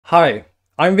Hi,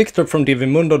 I'm Victor from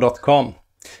divimundo.com.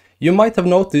 You might have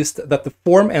noticed that the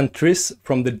form entries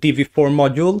from the Divi Form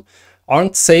module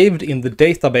aren't saved in the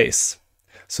database.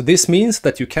 So this means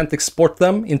that you can't export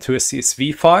them into a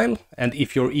CSV file, and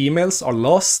if your emails are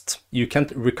lost, you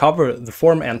can't recover the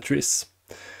form entries.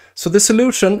 So the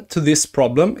solution to this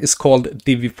problem is called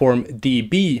Divi Form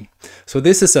DB. So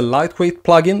this is a lightweight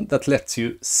plugin that lets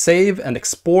you save and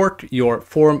export your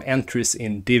form entries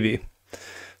in Divi.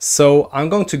 So I'm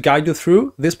going to guide you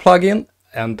through this plugin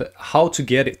and how to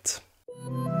get it.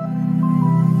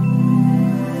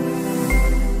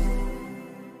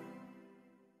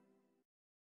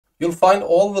 You'll find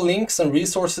all the links and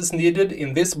resources needed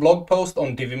in this blog post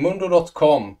on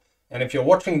divimundo.com. And if you're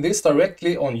watching this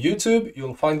directly on YouTube,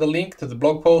 you'll find the link to the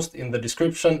blog post in the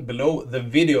description below the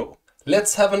video.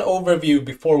 Let's have an overview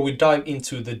before we dive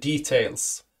into the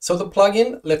details. So the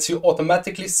plugin lets you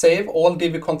automatically save all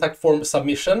Divi contact form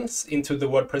submissions into the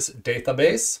WordPress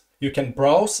database. You can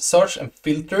browse, search and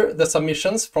filter the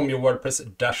submissions from your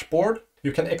WordPress dashboard.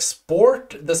 You can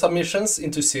export the submissions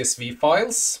into CSV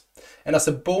files. And as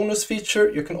a bonus feature,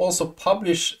 you can also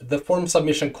publish the form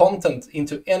submission content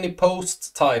into any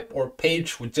post type or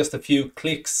page with just a few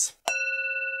clicks.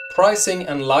 Pricing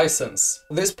and license.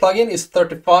 This plugin is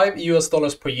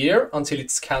 $35 per year until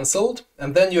it's cancelled,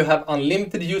 and then you have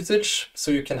unlimited usage,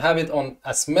 so you can have it on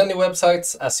as many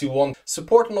websites as you want.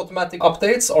 Support and automatic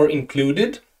updates are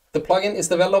included. The plugin is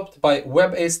developed by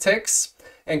WebAceTex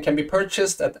and can be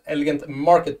purchased at Elegant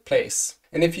Marketplace.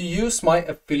 And if you use my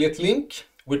affiliate link,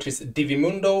 which is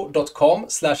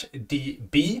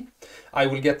divimundo.com/db, I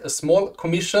will get a small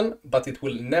commission, but it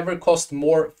will never cost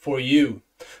more for you.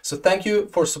 So thank you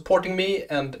for supporting me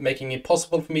and making it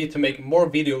possible for me to make more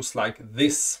videos like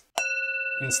this.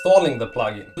 Installing the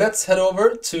plugin. Let's head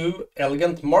over to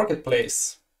Elegant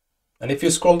Marketplace. And if you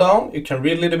scroll down, you can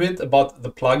read a little bit about the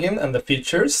plugin and the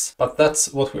features, but that's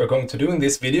what we are going to do in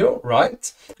this video,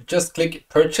 right? Just click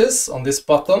purchase on this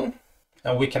button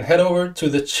and we can head over to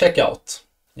the checkout.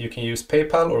 You can use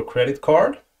PayPal or credit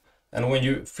card. And when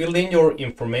you fill in your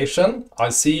information,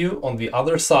 I'll see you on the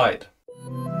other side.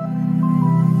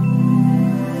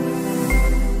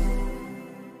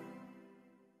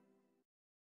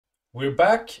 We're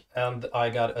back and I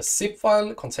got a zip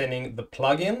file containing the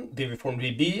plugin, Divi Form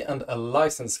DB, and a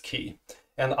license key.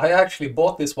 And I actually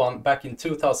bought this one back in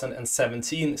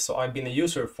 2017, so I've been a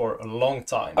user for a long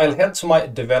time. I'll head to my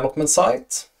development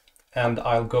site and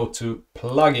I'll go to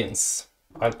plugins.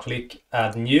 I'll click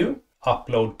add new,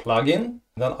 upload plugin,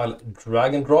 then I'll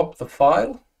drag and drop the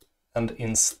file and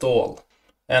install.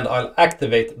 And I'll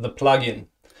activate the plugin.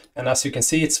 And as you can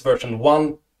see, it's version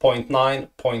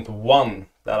 1.9.1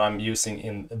 that I'm using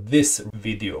in this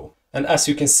video. And as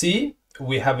you can see,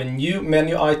 we have a new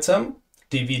menu item,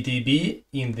 DVDB,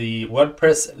 in the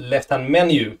WordPress left-hand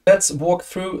menu. Let's walk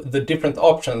through the different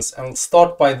options and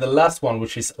start by the last one,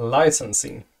 which is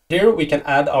licensing. Here we can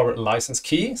add our license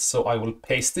key, so I will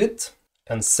paste it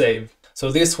and save. So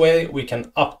this way we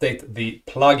can update the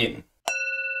plugin.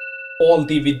 All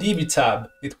DVDB tab,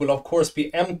 it will of course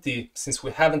be empty since we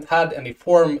haven't had any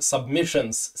form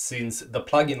submissions since the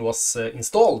plugin was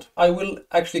installed. I will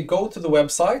actually go to the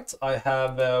website. I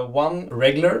have one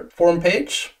regular form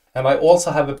page and I also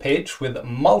have a page with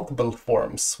multiple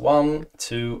forms, 1,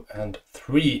 2 and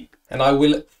 3. And I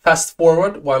will fast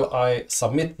forward while I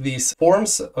submit these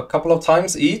forms a couple of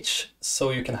times each, so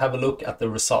you can have a look at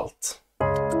the result.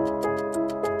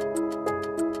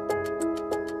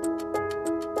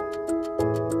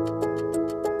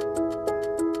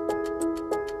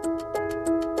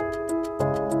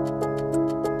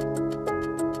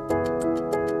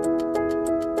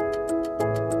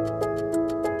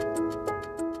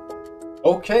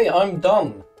 Okay, I'm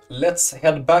done. Let's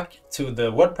head back to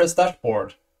the WordPress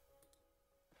dashboard.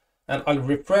 And I'll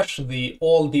refresh the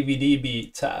All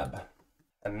DVDB tab.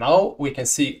 And now we can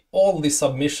see all the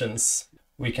submissions.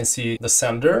 We can see the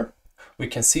sender. We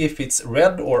can see if it's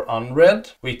read or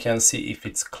unread. We can see if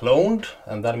it's cloned,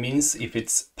 and that means if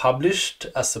it's published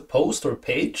as a post or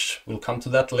page. We'll come to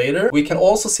that later. We can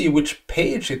also see which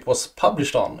page it was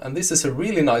published on, and this is a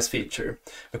really nice feature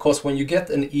because when you get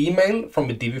an email from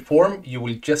a Divi form, you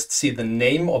will just see the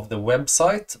name of the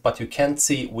website, but you can't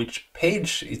see which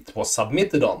page it was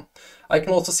submitted on. I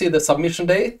can also see the submission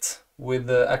date with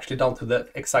actually down to the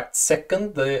exact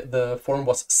second the form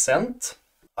was sent.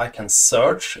 I can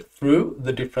search through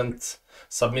the different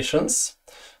submissions.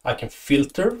 I can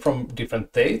filter from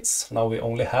different dates. Now we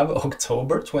only have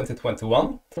October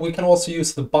 2021. We can also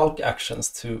use the bulk actions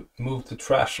to move to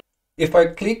trash. If I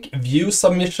click view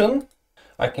submission,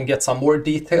 I can get some more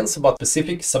details about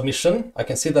specific submission. I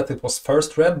can see that it was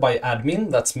first read by admin,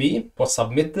 that's me. It was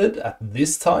submitted at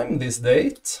this time, this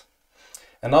date.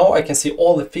 And now I can see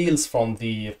all the fields from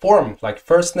the form, like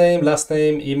first name, last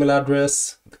name, email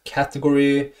address, the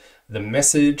category, the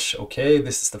message. Okay,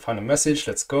 this is the final message,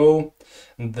 let's go.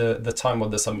 And the time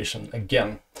of the submission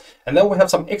again. And then we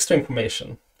have some extra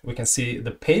information. We can see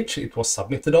the page it was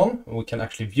submitted on. We can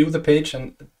actually view the page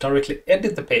and directly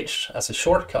edit the page as a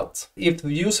shortcut. If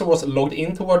the user was logged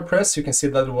into WordPress, you can see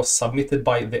that it was submitted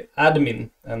by the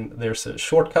admin, and there's a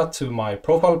shortcut to my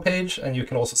profile page, and you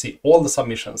can also see all the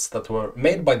submissions that were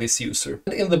made by this user.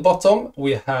 And in the bottom,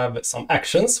 we have some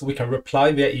actions. We can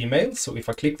reply via email. So if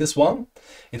I click this one,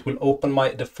 it will open my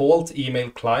default email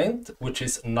client, which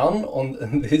is none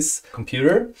on this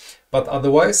computer. But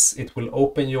otherwise, it will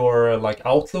open your like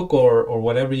Outlook or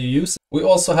whatever you use. We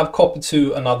also have copy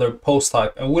to another post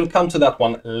type, and we'll come to that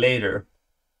one later.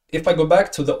 If I go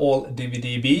back to the all Divi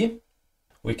DB,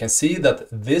 we can see that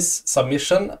this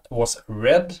submission was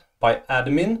read by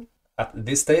admin at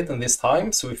this date and this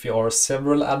time. So if you are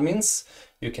several admins,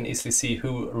 you can easily see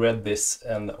who read this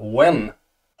and when.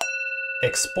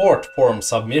 Export form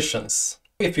submissions.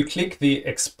 If you click the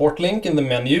export link in the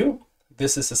menu,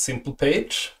 this is a simple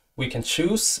page. We can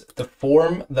choose the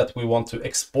form that we want to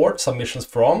export submissions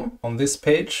from. On this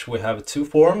page, we have two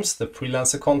forms, the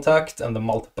freelancer contact and the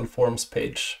multiple forms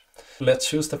page. Let's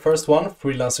choose the first one,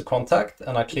 freelancer contact,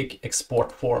 and I click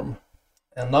export form.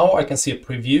 And now I can see a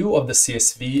preview of the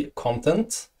CSV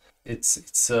content.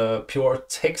 It's a pure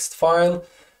text file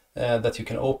that you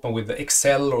can open with the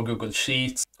Excel or Google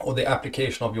Sheets or the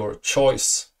application of your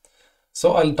choice.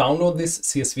 So I'll download this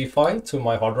CSV file to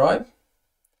my hard drive.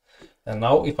 And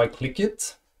now if I click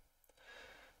it,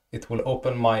 it will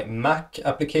open my Mac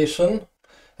application.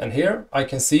 And here I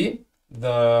can see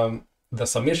the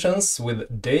submissions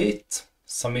with date,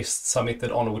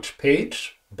 submitted on which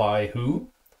page, by who,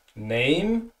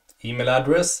 name, email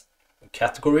address,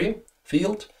 category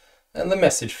field, and the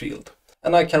message field.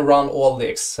 And I can run all the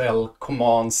Excel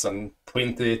commands and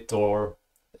print it or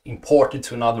import it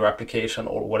to another application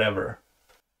or whatever.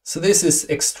 So this is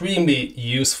extremely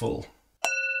useful.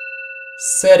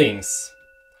 Settings.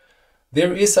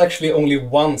 There is actually only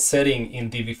one setting in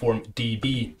Divi Form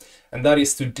DB, and that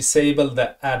is to disable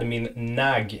the admin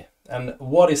nag. And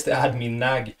what is the admin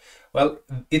nag? Well,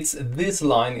 it's this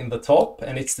line in the top,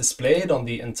 and it's displayed on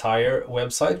the entire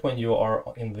website when you are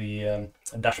in the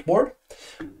dashboard,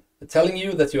 telling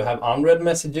you that you have unread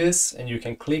messages, and you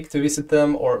can click to visit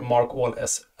them or mark all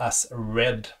as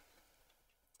read.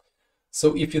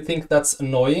 So if you think that's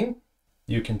annoying,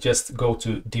 you can just go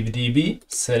to Divi DB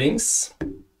settings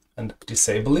and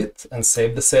disable it and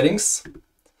save the settings.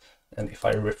 And if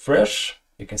I refresh,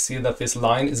 you can see that this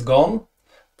line is gone,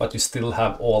 but you still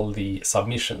have all the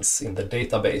submissions in the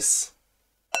database.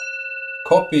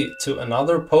 Copy to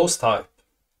another post type.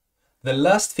 The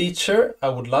last feature I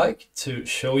would like to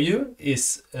show you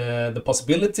is the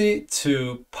possibility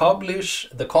to publish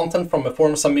the content from a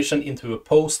form submission into a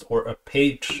post or a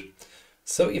page.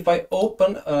 So if I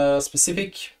open a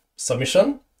specific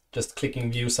submission, just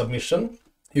clicking view submission,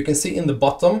 you can see in the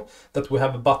bottom that we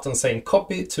have a button saying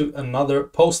copy to another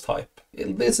post type.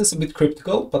 This is a bit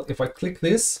cryptical, but if I click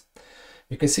this,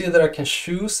 you can see that I can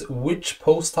choose which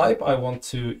post type I want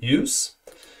to use.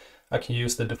 I can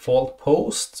use the default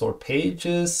posts or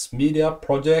pages, media,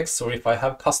 projects, or if I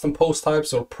have custom post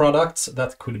types or products,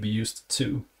 that could be used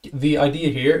too. The idea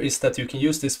here is that you can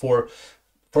use this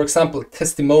for example,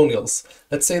 testimonials.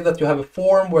 Let's say that you have a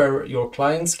form where your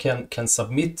clients can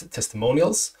submit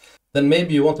testimonials. Then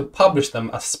maybe you want to publish them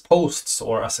as posts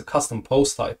or as a custom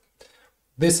post type.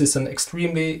 This is an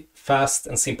extremely fast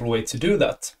and simple way to do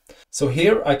that. So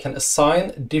here I can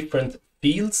assign different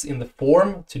fields in the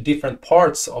form to different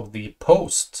parts of the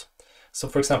post. So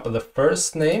for example, the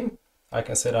first name, I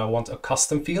can say that I want a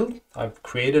custom field. I've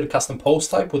created a custom post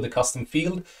type with a custom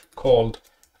field called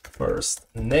first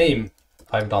name.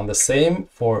 I've done the same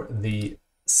for the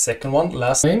second one,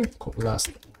 last name, called last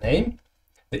name.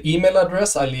 The email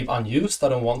address I leave unused. I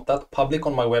don't want that public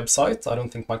on my website. I don't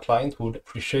think my client would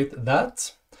appreciate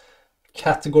that.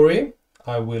 Category,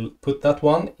 I will put that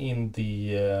one in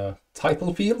the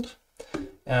title field.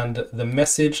 And the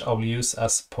message I will use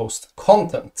as post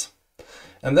content.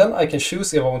 And then I can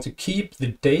choose if I want to keep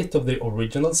the date of the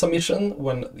original submission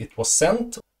when it was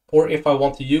sent, or if I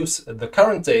want to use the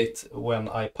current date when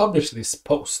I publish this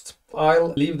post.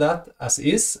 I'll leave that as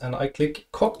is and I click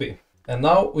copy. And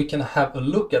now we can have a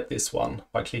look at this one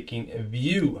by clicking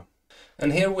view.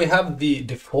 And here we have the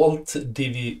default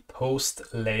Divi post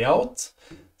layout.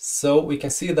 So we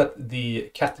can see that the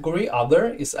category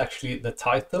other is actually the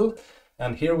title.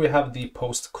 And here we have the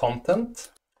post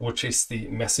content, which is the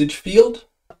message field.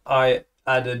 I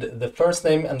added the first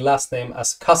name and last name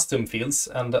as custom fields,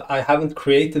 and I haven't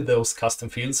created those custom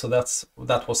fields, so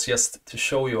that was just to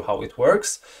show you how it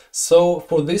works. So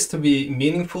for this to be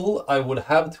meaningful, I would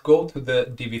have to go to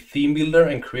the Divi theme builder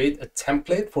and create a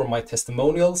template for my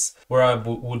testimonials, where I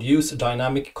would use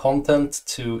dynamic content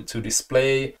to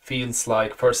display fields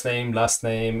like first name, last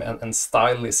name, and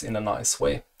style this in a nice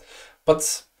way.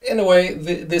 But anyway,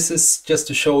 this is just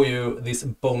to show you this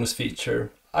bonus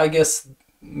feature. I guess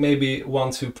maybe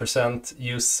 1-2%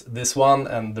 use this one,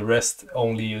 and the rest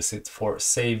only use it for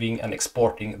saving and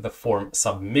exporting the form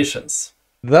submissions.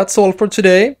 That's all for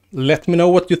today. Let me know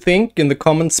what you think in the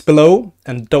comments below,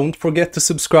 and don't forget to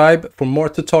subscribe for more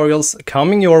tutorials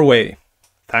coming your way.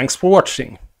 Thanks for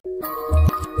watching.